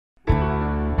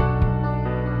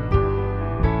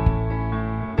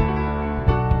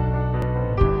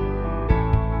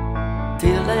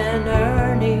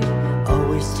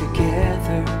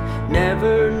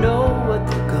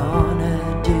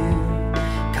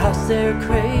they're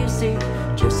crazy,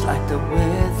 just like the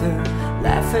weather,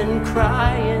 laughing,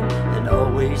 crying, and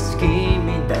always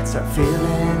scheming. That's our feeling,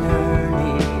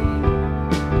 Ernie.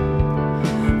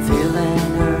 Feeling,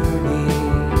 Ernie.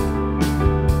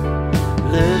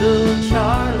 Little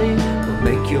Charlie will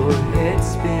make your head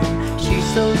spin. She's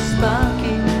so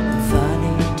spunky and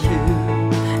funny too,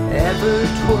 ever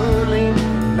twirling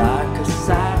like a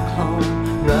cyclone,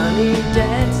 runny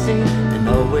dancing and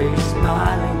always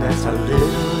smiling. That's our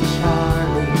little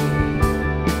Charlie.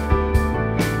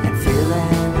 And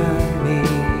feeling Ernie,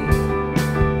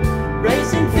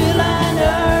 racing feeling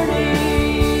Ernie.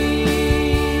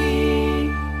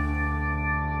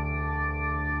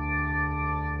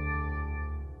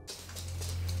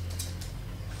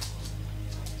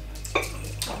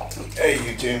 Hey,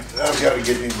 you two, I've got to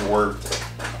get into work.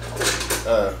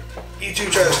 You two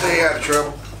try to stay out of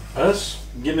trouble. Us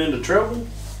getting into trouble?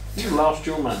 You lost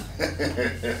your mind.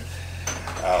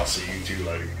 I'll see you two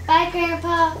later. Bye,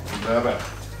 Grandpa. Bye-bye.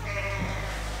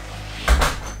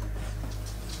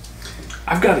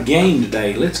 I've got a game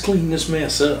today. Let's clean this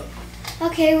mess up.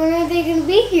 Okay, when are they gonna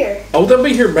be here? Oh, they'll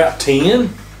be here about 10.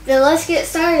 Then let's get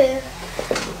started.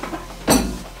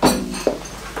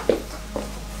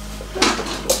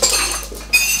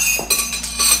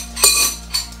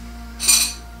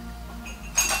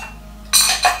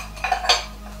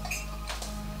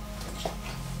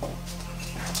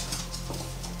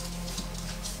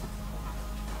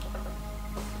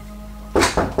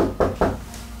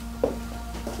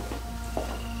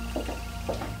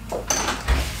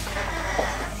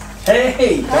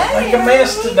 Hey, don't make a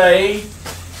mess today.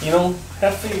 You know,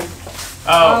 have to.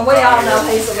 Oh, we all know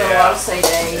he's a little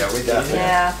OCD. Yeah, we got that.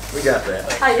 Yeah. We got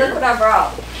that. Hey, look what I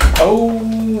brought. Oh,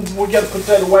 we got to put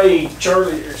that away.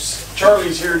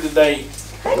 Charlie's here today.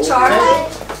 Hey, Charlie.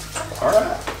 All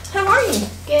right. How are you?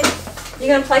 Good. You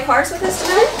gonna play cards with us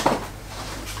today?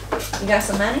 You got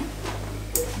some money?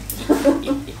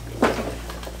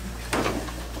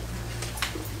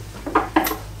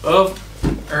 Well,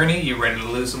 Ernie, you ready to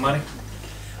lose some money?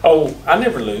 Oh, I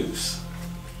never lose.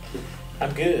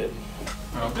 I'm good.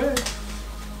 Okay.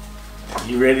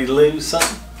 You ready to lose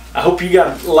something? I hope you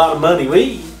got a lot of money with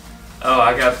you. Oh,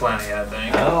 I got plenty, I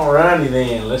think. Alrighty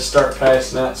then, let's start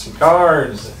passing out some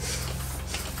cards.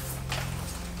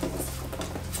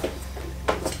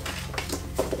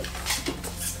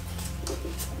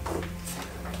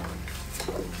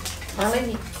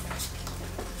 Charlie,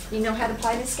 you know how to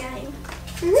play this game?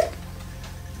 Mm-hmm.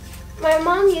 My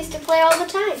mom used to play all the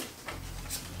time.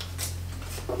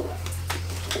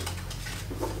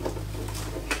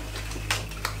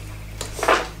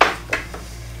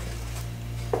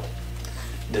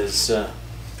 Does, ooh.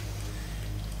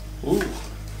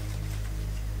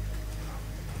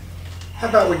 How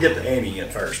about we get the Annie in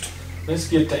first? Let's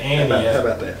get to How Andy.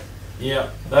 about that? Yeah,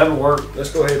 that'll work.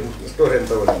 Let's go ahead and throw it in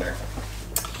there.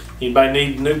 Anybody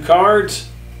need new cards?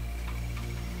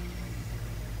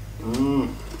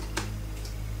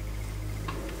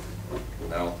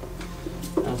 No.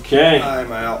 Okay.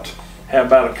 I'm out. How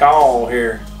about a call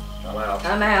here? I'm out.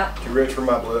 I'm out. Too rich for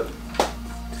my blood.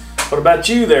 What about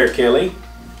you there, Kelly?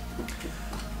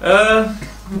 No.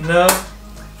 No,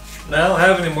 I don't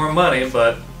have any more money,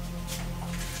 but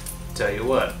tell you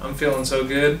what, I'm feeling so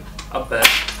good, I'll bet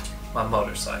my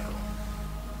motorcycle.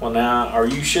 Well, now, are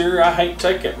you sure? I hate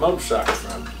to take that motorcycle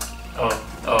from you.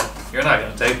 Oh, you're not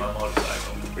gonna take my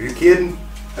motorcycle. Are you kidding?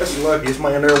 That's the luckiest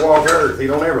man there walk earth. He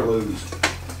don't ever lose.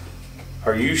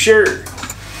 Are you sure?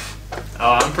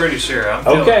 Oh, I'm pretty sure. I'm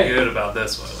feeling good about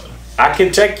this one. I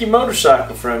can take your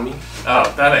motorcycle from you.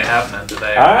 Oh, that ain't happening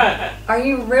today. All right. Are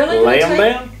you really Lay gonna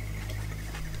them take down.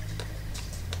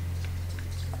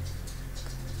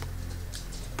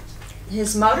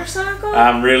 his motorcycle?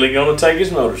 I'm really going to take his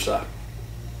motorcycle.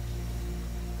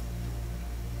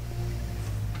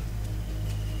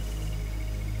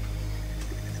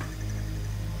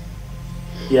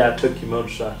 Yeah, I took your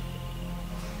motorcycle.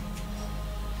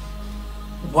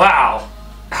 Wow.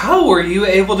 How were you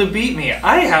able to beat me?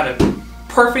 I had a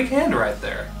perfect hand right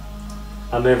there.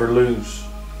 I never lose.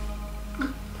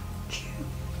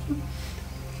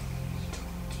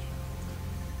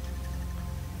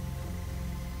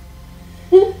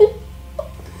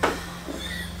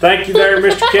 Thank you there,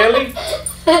 Mr. Kelly.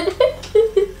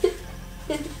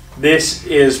 This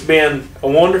has been a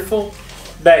wonderful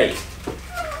day.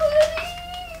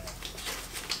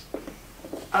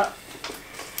 I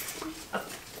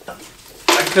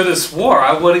could have swore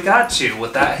I would have got you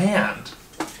with that hand.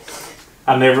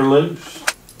 I never lose.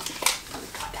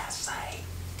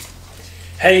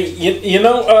 Hey, you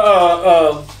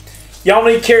know, y'all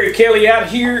need to carry Kelly out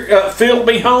here. Phil will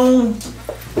be home,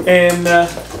 and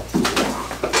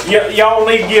Y'all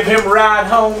need to give him a ride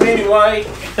home anyway.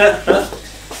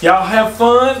 Y'all have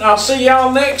fun. I'll see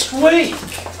y'all next week.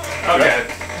 Okay.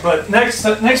 But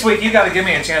next week you got to give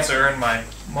me a chance to earn my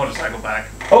motorcycle back.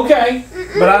 Okay,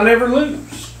 but I never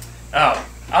lose. Oh,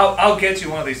 I'll get you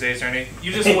one of these days, Ernie.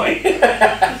 You just wait.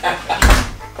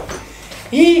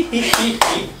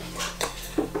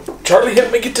 Charlie,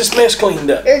 help me get this mess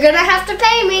cleaned up. You're gonna have to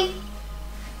pay me.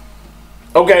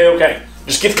 Okay.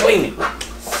 Just get cleaning.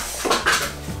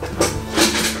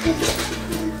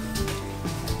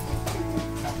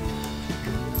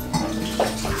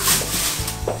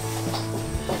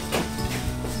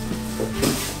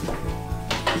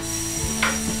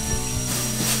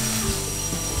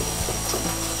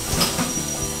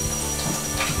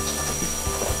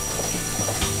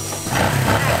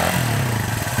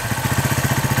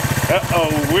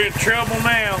 Uh-oh, we're in trouble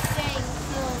now.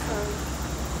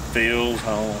 Phil's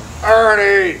home.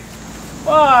 Ernie,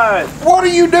 What? what are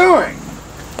you doing?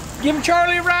 Giving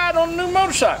Charlie a ride on a new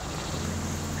motorcycle.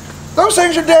 Those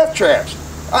things are death traps.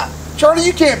 Charlie,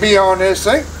 you can't be on this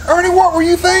thing. Ernie, what were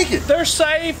you thinking? They're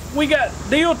safe. We got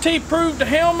DOT-approved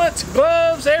helmets,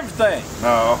 gloves, everything.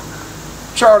 No.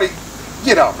 Charlie,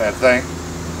 get off that thing.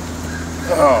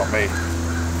 Oh, me.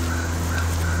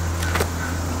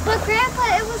 But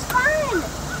Grandpa, it was fun.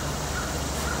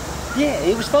 Yeah,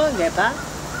 it was fun, Grandpa.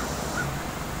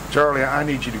 Charlie, I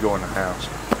need you to go in the house.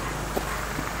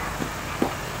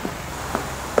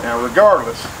 Now,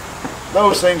 regardless,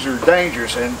 those things are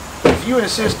dangerous, and if you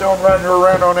insist on running her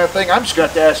around on that thing, I'm just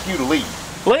got to ask you to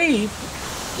leave. Leave?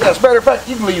 Yeah, as a matter of fact,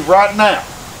 you can leave right now.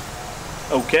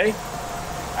 Okay.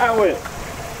 I will.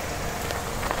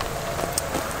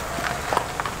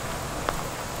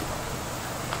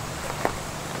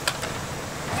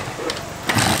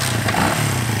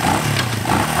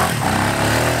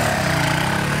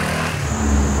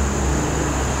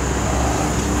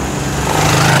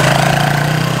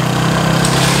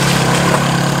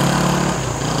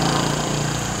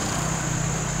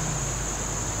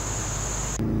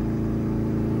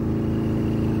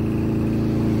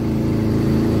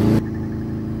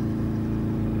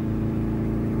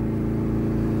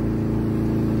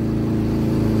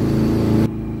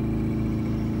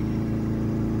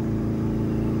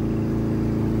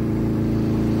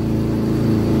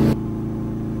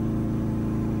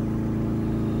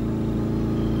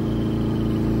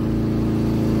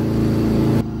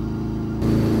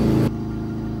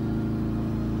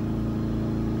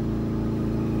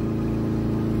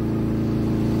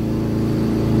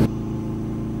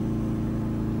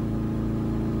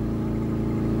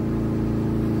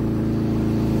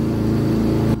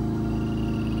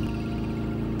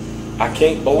 I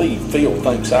can't believe Phil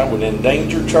thinks I would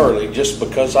endanger Charlie just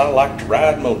because I like to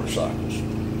ride motorcycles.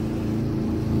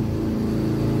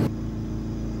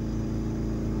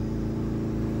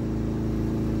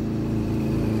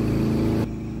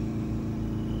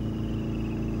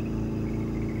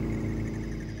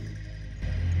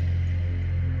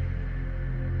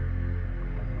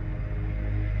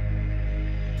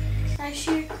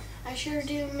 I sure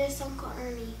do miss Uncle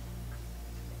Ernie.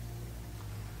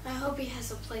 I hope he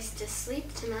has a place to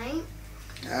sleep tonight.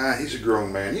 He's a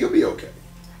grown man. He'll be okay.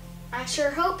 I sure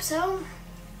hope so.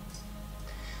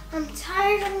 I'm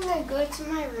tired. I'm gonna go to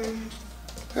my room.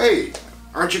 Hey,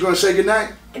 aren't you going to say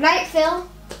goodnight? Good night, Phil.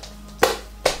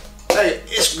 Hey,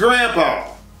 it's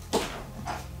Grandpa.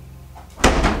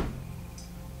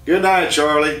 Good night,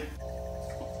 Charlie.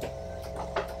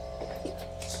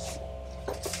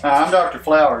 Hi, I'm Dr.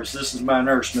 Flowers. This is my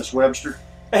nurse, Miss Webster.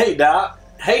 Hey, Doc.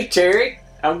 Hey, Terry.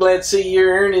 I'm glad to see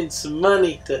you're earning some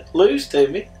money to lose to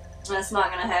me. That's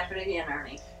not going to happen again,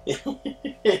 Ernie. Do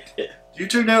you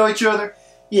two know each other?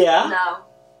 Yeah.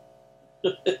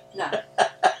 No. No.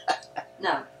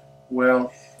 No.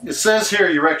 Well, it says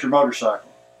here you wrecked your motorcycle.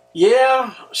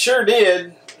 Yeah, sure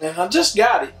did. And I just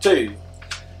got it, too.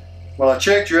 Well, I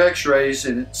checked your x-rays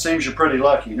and it seems you're pretty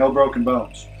lucky. No broken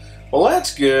bones. Well,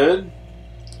 that's good.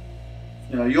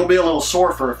 You know, you'll be a little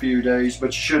sore for a few days, but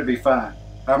you should be fine.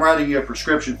 I'm writing you a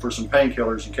prescription for some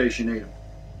painkillers in case you need them.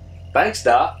 Thanks,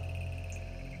 Doc.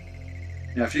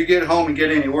 Now, if you get home and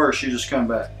get any worse, you just come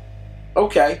back.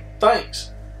 Okay,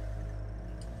 thanks.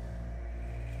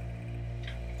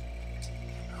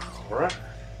 All right.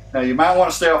 Now, you might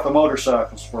want to stay off the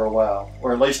motorcycles for a while,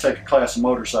 or at least take a class in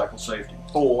motorcycle safety.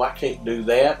 Oh, I can't do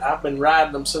that. I've been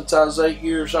riding them since I was 8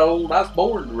 years old. I was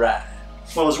born to ride.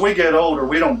 Well, as we get older,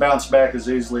 we don't bounce back as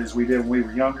easily as we did when we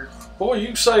were younger. Boy, you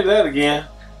can say that again.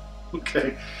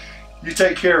 Okay. You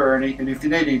take care, Ernie, and if you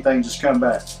need anything, just come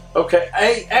back. Okay.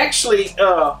 Hey, actually,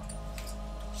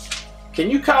 can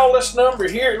you call this number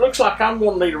here? It looks like I'm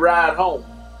going to need a ride home.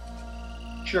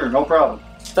 Sure, no problem.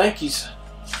 Thank you.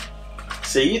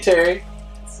 See you, Terry.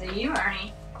 See you,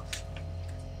 Ernie.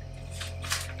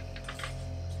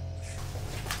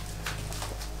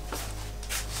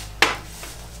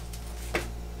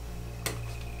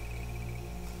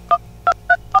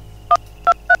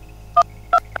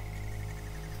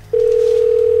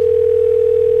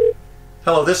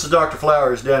 Hello, this is Dr.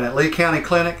 Flowers down at Lee County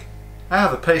Clinic. I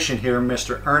have a patient here,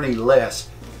 Mr. Ernie Less.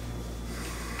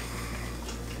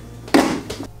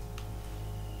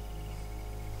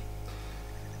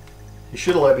 He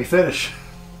should have let me finish.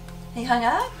 He hung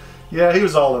up? Yeah, he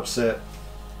was all upset.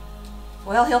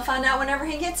 Well, he'll find out whenever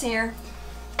he gets here.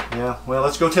 Yeah, well,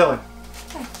 let's go tell him.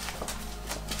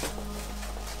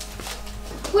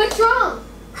 What's wrong?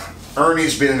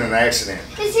 Ernie's been in an accident.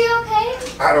 Is he okay?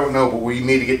 I don't know, but we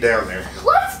need to get down there.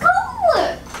 Let's go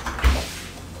look.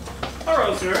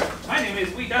 Hello, sir. My name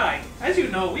is We Die. As you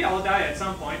know, we all die at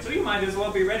some point, so you might as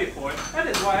well be ready for it. That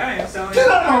is why I am selling. Get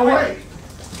out of my way!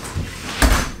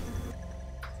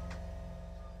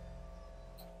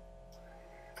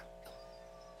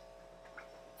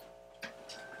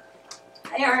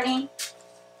 Hey, Ernie.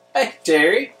 Hey,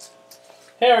 Terry.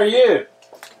 How are you?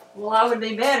 Well, I would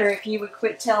be better if you would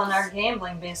quit telling our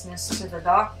gambling business to the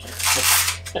doctor.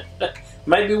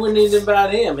 Maybe we need to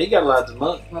invite him. He got lots of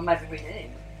money. Well, maybe we do.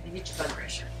 You get your blood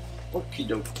pressure. Okie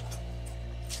doke.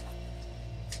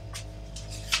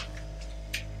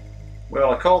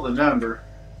 Well, I called the number,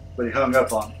 but he hung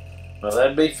up on me. Well,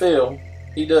 that'd be Phil.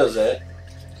 He does that.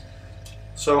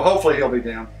 So hopefully he'll be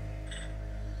down.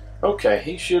 Okay,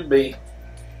 he should be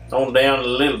on down a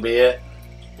little bit,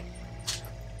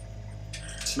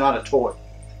 It's not a toy.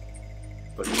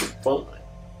 but it's fun.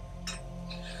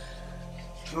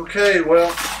 Okay, well,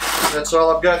 that's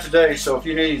all I've got today, so if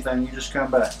you need anything, you just come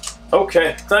back.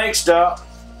 Okay, thanks, Doc.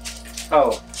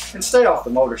 Oh, and stay off the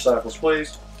motorcycles,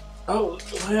 please. Oh,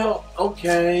 well,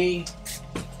 okay.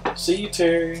 See you,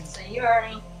 Terry. See you,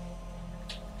 Ernie.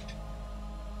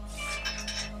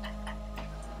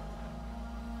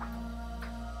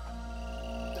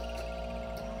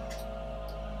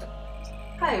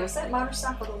 Hey, was that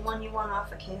motorcycle the one you won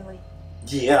off of Kelly?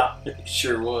 Yeah, it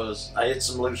sure was. I hit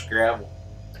some loose gravel.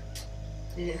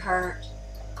 Did it hurt?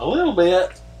 A little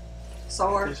bit.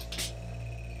 Sore?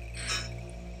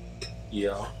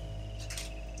 Yeah.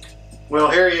 Well,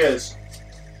 here he is.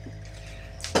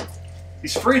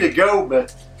 He's free to go,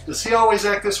 but does he always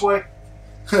act this way?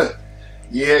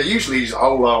 Yeah, usually he's a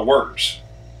whole lot worse.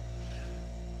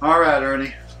 All right,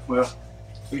 Ernie. Well,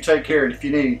 you take care, and if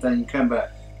you need anything, you come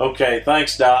back. Okay,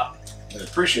 thanks, Doc. I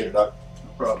appreciate it, Doc.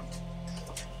 No problem.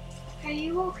 Are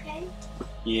you okay?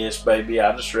 Yes, baby,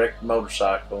 I just wrecked the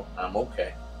motorcycle. I'm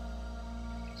okay.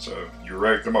 So, you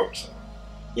wrecked the motorcycle.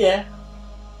 Yeah.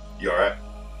 You alright?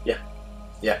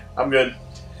 Yeah, I'm good.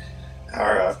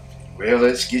 Alright. Well,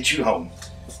 let's get you home.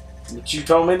 But you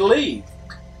told me to leave.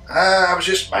 I was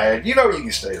just mad. You know you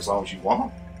can stay as long as you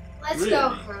want. Let's Really? go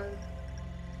home.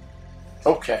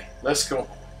 Okay, let's go.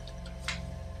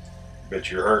 Bet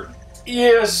you're hurting.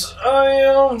 Yes, I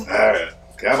am. Alright,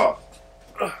 come on.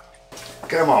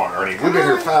 Come on, Ernie. We've been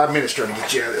here 5 minutes trying to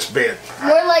get you out of this bed.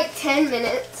 More like 10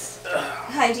 minutes.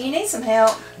 Hey, do you need some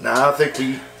help? No, I think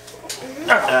we...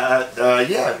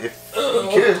 yeah, if you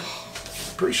could.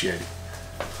 Appreciate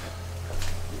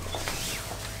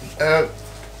it.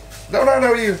 Don't I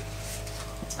know you?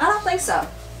 I don't think so.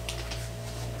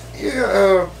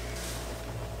 Yeah,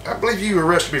 I believe you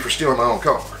arrested me for stealing my own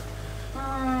car.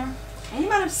 You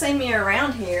might have seen me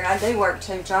around here. I do work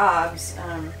 2 jobs.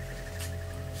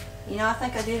 You know, I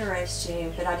think I did arrest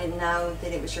you, but I didn't know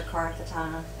that it was your car at the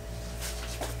time.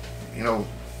 You know,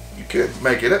 you could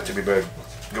make it up to me by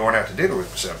going out to dinner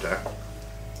with me sometime.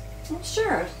 Well,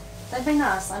 sure. That'd be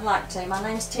nice. I'd like to. My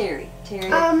name's Terry.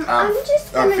 Terry. I'm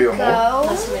just I'm gonna Phil go. Moore.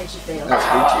 Nice to meet you, Phil. Nice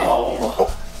to meet you.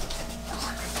 Oh.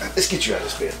 Let's get you out of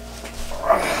this bed.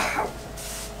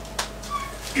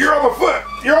 You're on my foot.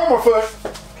 You're on my foot.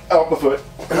 Off my foot.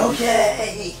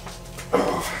 Okay.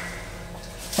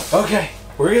 Okay,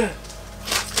 we're good.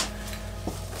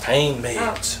 Pain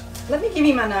meds. Let me give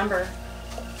you my number.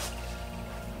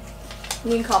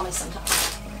 You can call me sometime.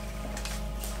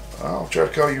 I'll try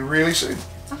to call you really soon.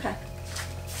 Okay.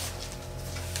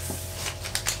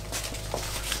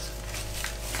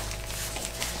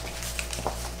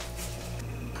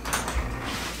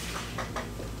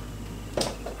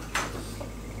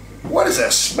 What is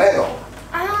that smell?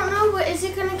 I don't know, but is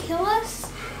it gonna kill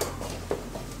us?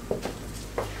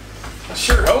 I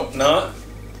sure hope not.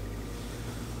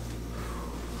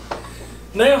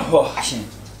 Now what?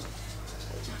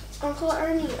 Uncle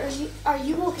Ernie, are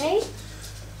you okay?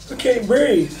 I can't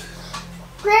breathe.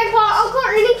 Grandpa, Uncle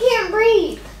Ernie can't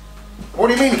breathe. What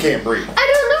do you mean he can't breathe? I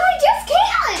don't know, I just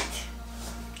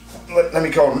can't. Let me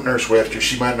call Nurse Webster.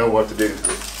 She might know what to do.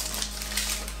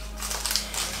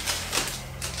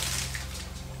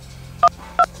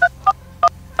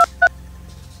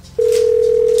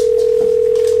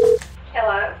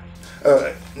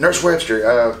 Hello? Nurse Webster,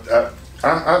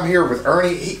 I'm here with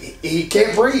Ernie. He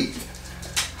can't breathe.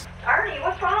 Ernie,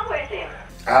 what's wrong with him?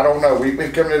 I don't know. We've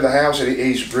been coming to the house and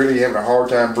he's really having a hard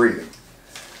time breathing.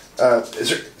 Is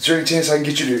there any chance I can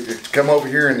get you to come over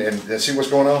here and see what's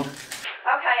going on? Okay,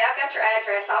 I've got your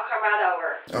address. I'll come right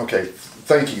over. Okay,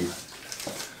 thank you.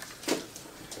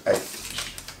 Hey,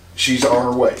 she's on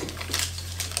her way.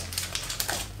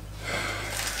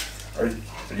 Are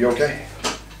you okay?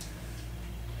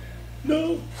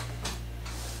 No.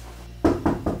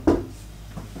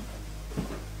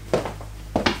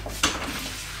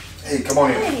 Hey, come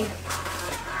on in. Hey.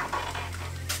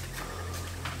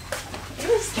 What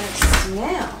is that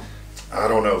smell? I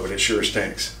don't know, but it sure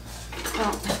stinks.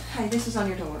 Oh, hey, this is on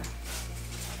your door.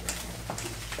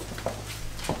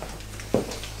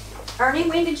 Ernie,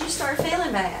 when did you start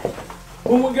feeling bad?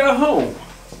 When we got home.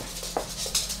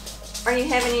 Are you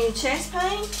having any chest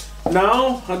pain?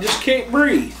 No, I just can't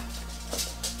breathe.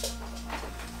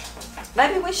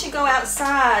 Maybe we should go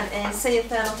outside and see if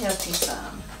that'll help you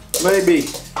some. Maybe.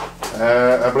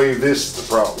 I believe this is the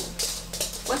problem.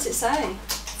 What's it say?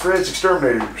 Fred's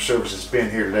exterminator service has been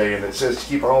here today, and it says to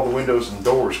keep all the windows and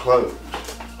doors closed.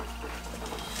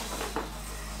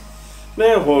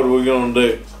 Now what are we gonna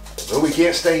do? Well, we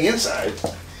can't stay inside.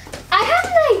 I have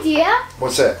an idea.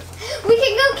 What's that? We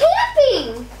can go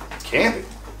camping. Camping?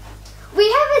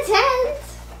 We have a tent.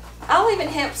 I'll even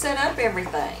help set up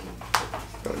everything.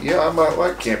 Well, yeah, I might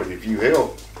like camping if you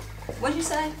help. What'd you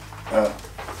say?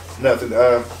 Nothing.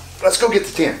 Let's go get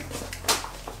the tent.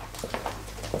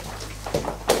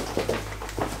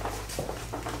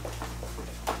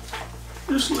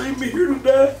 Just leave me here to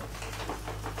die.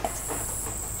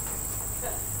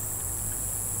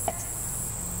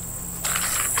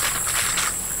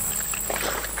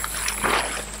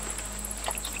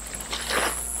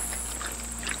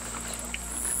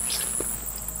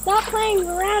 Stop playing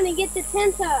around and get the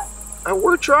tent up.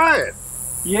 We're trying.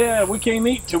 Yeah, we can't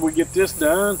eat till we get this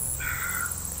done.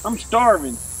 I'm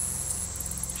starving.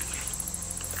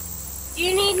 Do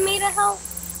you need me to help?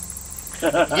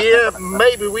 Yeah,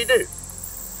 maybe we do.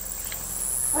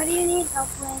 What do you need help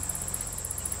with?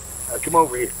 Come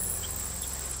over here.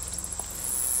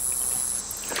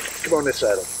 Come on this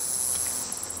side of me.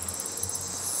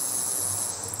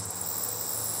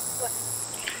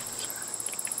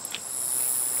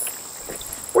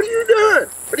 What are you doing?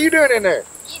 What are you doing in there?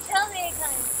 You told me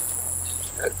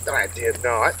to come. I did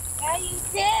not. Yeah, you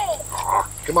did. Oh,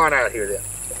 come on out of here then.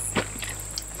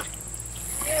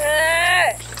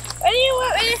 What do you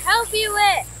want me to help you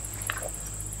with?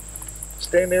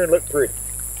 Stand there and look pretty.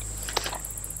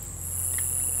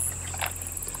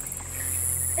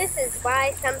 This is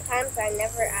why sometimes I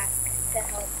never ask to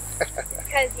help.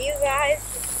 Because you guys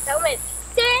so much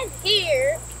stand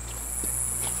here.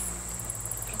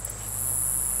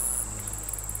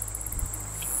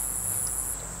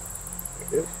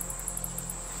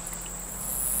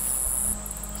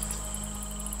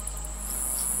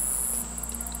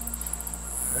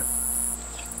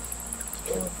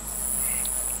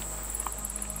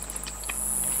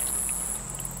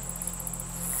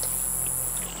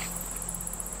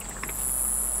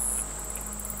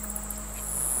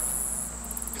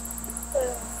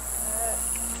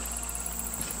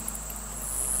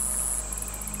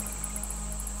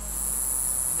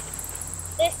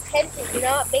 This tent is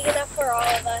not big enough for all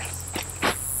of us.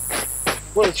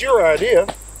 Well, it's your idea.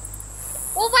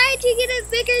 Well, why did you get a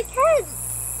bigger tent?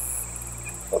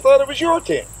 I thought it was your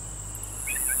tent.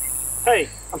 Hey,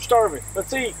 I'm starving.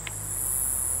 Let's eat.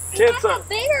 We Tent's have up. a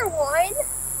bigger one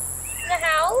in the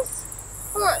house.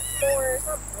 I want s'mores.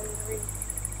 I'm hungry.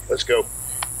 Let's go.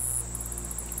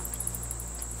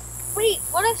 Wait,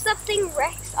 what if something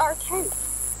wrecks our tent?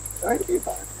 That'll be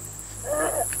fine.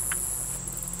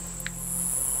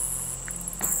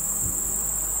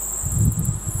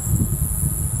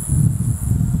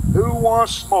 Who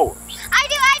wants s'mores? I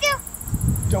do.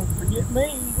 Don't forget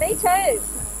me. Me too.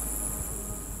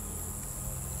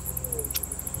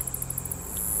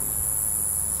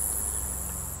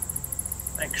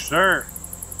 Thanks, sir.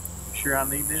 You sure I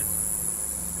need this?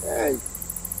 Hey.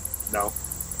 No.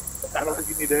 I don't think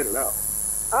you need that at all.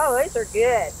 Oh, these are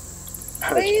good.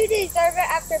 But you deserve it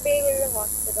after being in the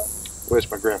hospital. Well,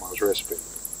 it's my grandma's recipe.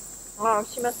 Oh,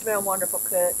 she must have been a wonderful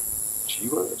cook. She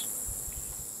was.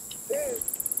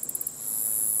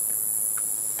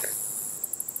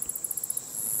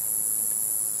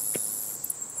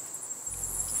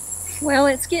 Well,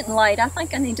 it's getting late. I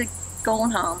think I need to go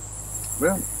on home.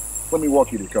 Well, let me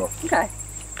walk you to the car. Okay.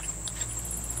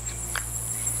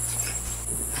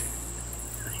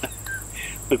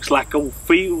 Looks like old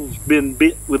Phil's been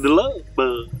bit with the love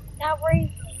bug. Not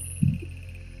worry.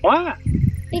 Why?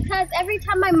 Because every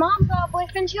time my mom got a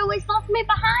boyfriend, she always left me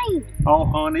behind. Oh,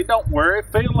 honey, don't worry.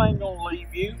 Phil ain't gonna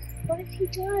leave you. What if he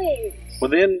does?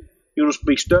 Well, then you'll just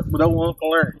be stuck with old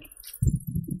Uncle Ernie.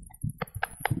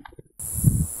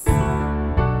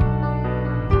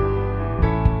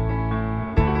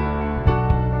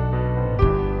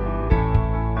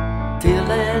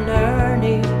 Phil and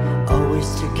Ernie,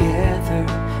 always together,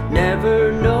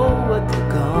 never know what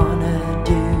they're gonna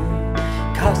do.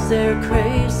 'Cause they're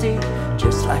crazy,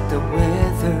 just like the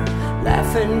weather,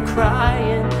 laughing,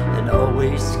 crying, and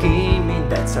always scheming.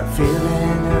 That's our Phil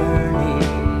and Ernie.